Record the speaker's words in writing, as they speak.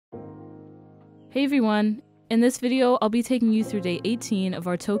Hey everyone! In this video, I'll be taking you through day 18 of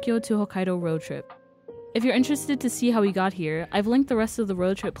our Tokyo to Hokkaido road trip. If you're interested to see how we got here, I've linked the rest of the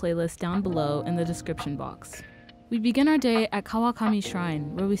road trip playlist down below in the description box. We begin our day at Kawakami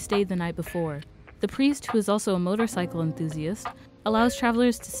Shrine, where we stayed the night before. The priest, who is also a motorcycle enthusiast, allows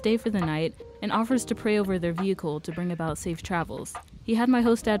travelers to stay for the night and offers to pray over their vehicle to bring about safe travels. He had my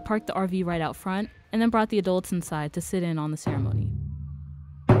host dad park the RV right out front, and then brought the adults inside to sit in on the ceremony.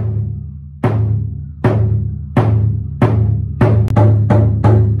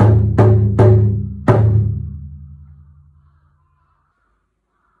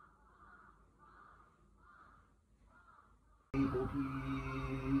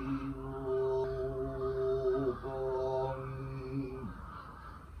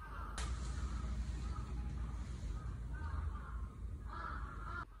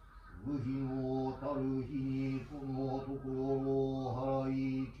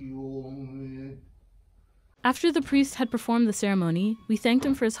 After the priest had performed the ceremony, we thanked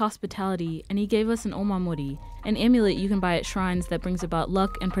him for his hospitality, and he gave us an omamori, an amulet you can buy at shrines that brings about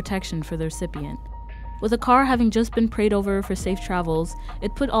luck and protection for the recipient. With the car having just been prayed over for safe travels,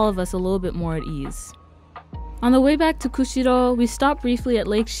 it put all of us a little bit more at ease. On the way back to Kushiro, we stopped briefly at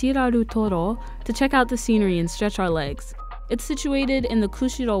Lake Shirarutoro to check out the scenery and stretch our legs. It's situated in the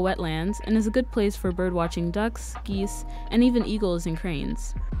Kushiro wetlands and is a good place for birdwatching ducks, geese, and even eagles and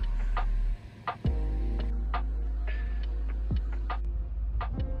cranes.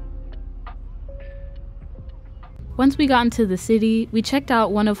 Once we got into the city, we checked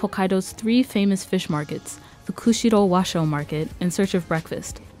out one of Hokkaido's 3 famous fish markets, the Kushiro Washo market, in search of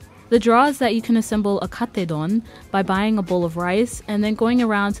breakfast. The draw is that you can assemble a katedon by buying a bowl of rice and then going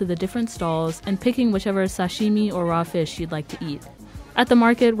around to the different stalls and picking whichever sashimi or raw fish you'd like to eat. At the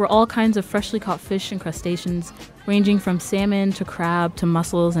market were all kinds of freshly caught fish and crustaceans, ranging from salmon to crab to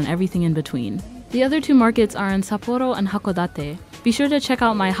mussels and everything in between. The other 2 markets are in Sapporo and Hakodate. Be sure to check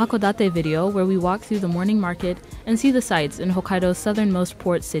out my Hakodate video where we walk through the morning market and see the sights in Hokkaido's southernmost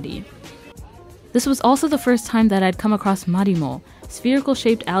port city. This was also the first time that I'd come across marimo,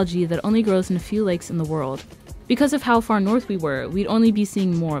 spherical-shaped algae that only grows in a few lakes in the world. Because of how far north we were, we'd only be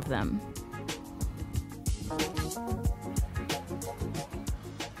seeing more of them.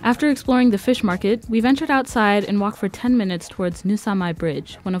 After exploring the fish market, we ventured outside and walked for 10 minutes towards Nusamai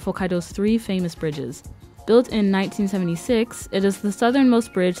Bridge, one of Hokkaido's 3 famous bridges. Built in 1976, it is the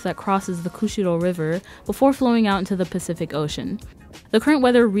southernmost bridge that crosses the Kushiro River before flowing out into the Pacific Ocean. The current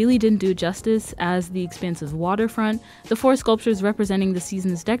weather really didn't do justice, as the expansive waterfront, the 4 sculptures representing the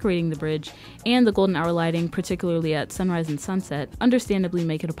seasons decorating the bridge, and the golden hour lighting, particularly at sunrise and sunset, understandably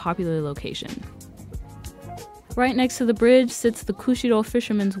make it a popular location. Right next to the bridge sits the Kushiro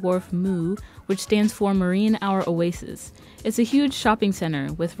Fisherman's Wharf Mu, which stands for Marine Hour Oasis. It's a huge shopping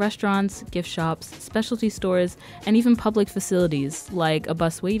center with restaurants, gift shops, specialty stores, and even public facilities like a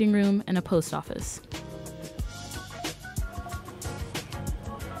bus waiting room and a post office.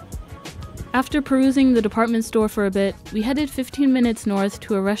 After perusing the department store for a bit, we headed 15 minutes north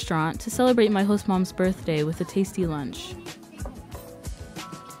to a restaurant to celebrate my host mom's birthday with a tasty lunch.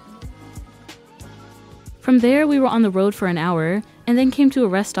 From there, we were on the road for an hour, and then came to a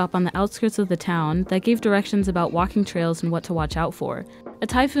rest stop on the outskirts of the town that gave directions about walking trails and what to watch out for. A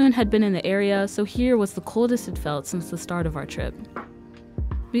typhoon had been in the area, so here was the coldest it felt since the start of our trip.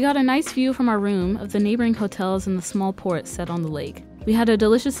 We got a nice view from our room of the neighboring hotels and the small port set on the lake. We had a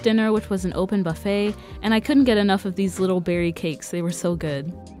delicious dinner, which was an open buffet, and I couldn't get enough of these little berry cakes. They were so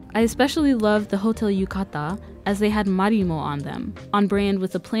good. I especially loved the Hotel Yukata, as they had marimo on them, on brand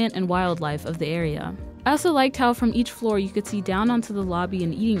with the plant and wildlife of the area. I also liked how from each floor you could see down onto the lobby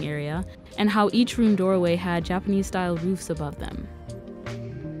and eating area, and how each room doorway had Japanese-style roofs above them.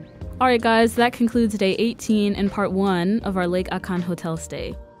 Alright guys, that concludes day 18 and part 1 of our Lake Akan Hotel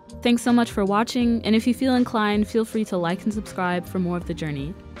stay. Thanks so much for watching, and if you feel inclined, feel free to like and subscribe for more of the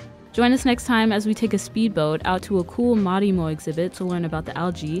journey. Join us next time as we take a speedboat out to a cool marimo exhibit to learn about the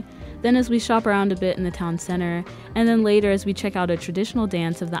algae, then as we shop around a bit in the town center, and then later as we check out a traditional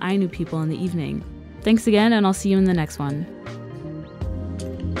dance of the Ainu people in the evening. Thanks again, and I'll see you in the next one.